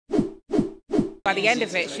By the end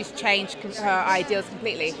of it, she's changed her ideals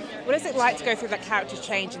completely. What is it like to go through that character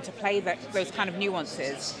change and to play those kind of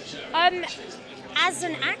nuances? As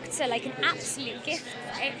an actor, like an absolute gift,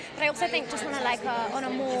 right? But I also think just on a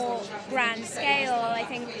more grand scale, I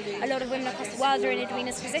think a lot of women across the world are in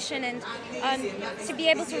Edwina's position, and to be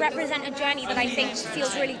able to represent a journey that I think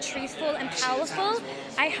feels really truthful and powerful,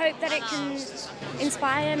 I hope that it can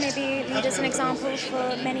inspire, maybe lead as an example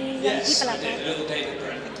for many young people out there.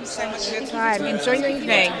 Thank you so much for your time. Enjoy your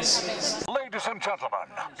evening. Ladies and gentlemen,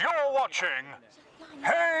 you're watching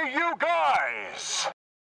Hey You Guys!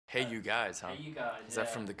 Hey You Guys, huh? Hey You Guys. Is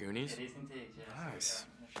that from the Goonies? It is indeed, yeah. Nice.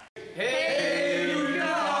 Hey